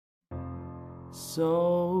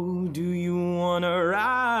So, do you wanna ride?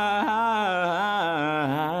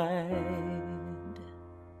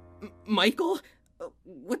 Michael?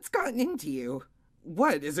 What's gotten into you?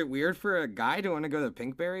 What, is it weird for a guy to want to go to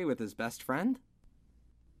Pinkberry with his best friend?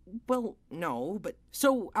 Well, no, but...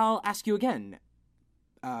 So, I'll ask you again.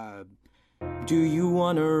 Do you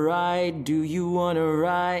wanna ride? Do you wanna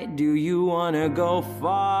ride? Do you wanna go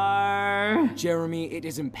far? Jeremy, it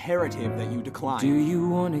is imperative that you decline. Do you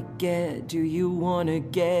wanna get? Do you wanna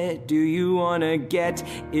get? Do you wanna get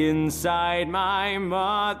inside my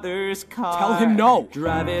mother's car? Tell him no!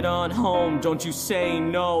 Drive it on home, don't you say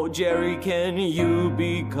no. Jerry, can you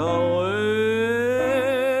be coerced?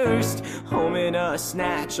 Home in a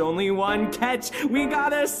snatch, only one catch. We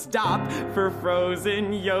gotta stop for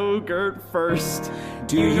frozen yogurt first.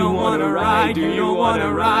 Do you wanna ride? Do you wanna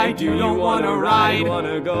ride? Do you wanna ride?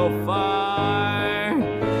 Wanna go far?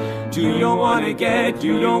 Do you wanna get?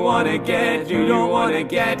 Do you wanna get? Do you wanna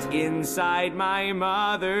get inside my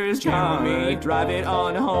mother's car? Drive it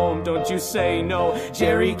on home, don't you say no.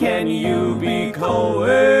 Jerry, can you be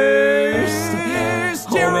coerced?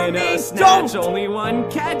 Home in a snatch, only one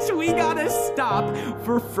catch. We gotta stop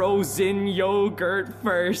for frozen yogurt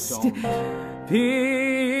first. Pinkberry.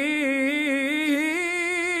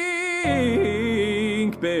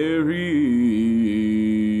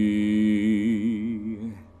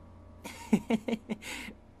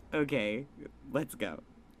 Okay, let's go.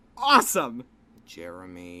 Awesome!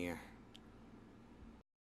 Jeremy.